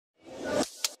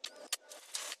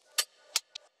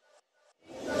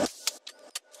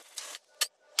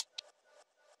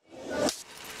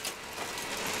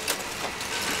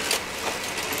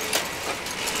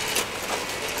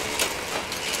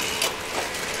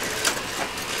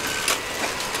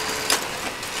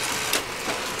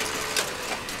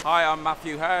Hi, I'm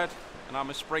Matthew Hurd and I'm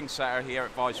a spring setter here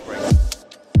at Vipsring.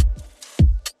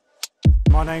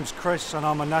 My name's Chris and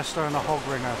I'm a nester and a hog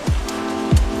ringer.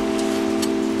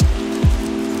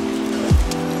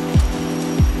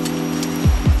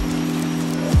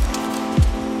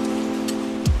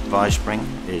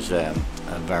 Vipsring is a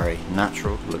very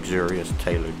natural, luxurious,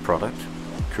 tailored product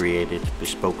created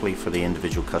bespokely for the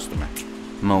individual customer.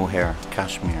 Mohair,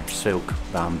 cashmere, silk,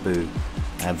 bamboo,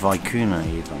 vicuna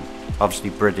even, obviously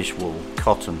British wool,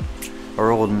 cotton,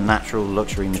 are all natural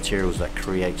luxury materials that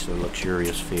creates a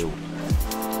luxurious feel.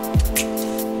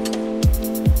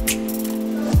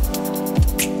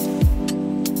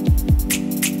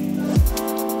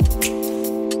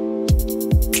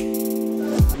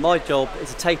 My job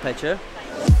is a tape edger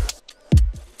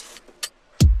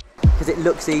because it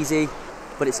looks easy,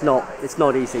 but it's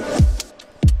not easy.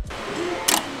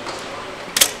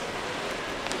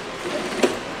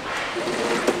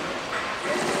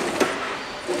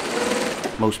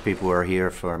 Most people are here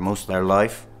for most of their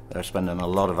life. They're spending a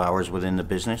lot of hours within the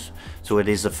business, so it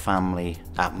is a family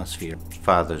atmosphere.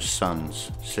 Fathers,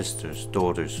 sons, sisters,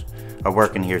 daughters are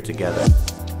working here together.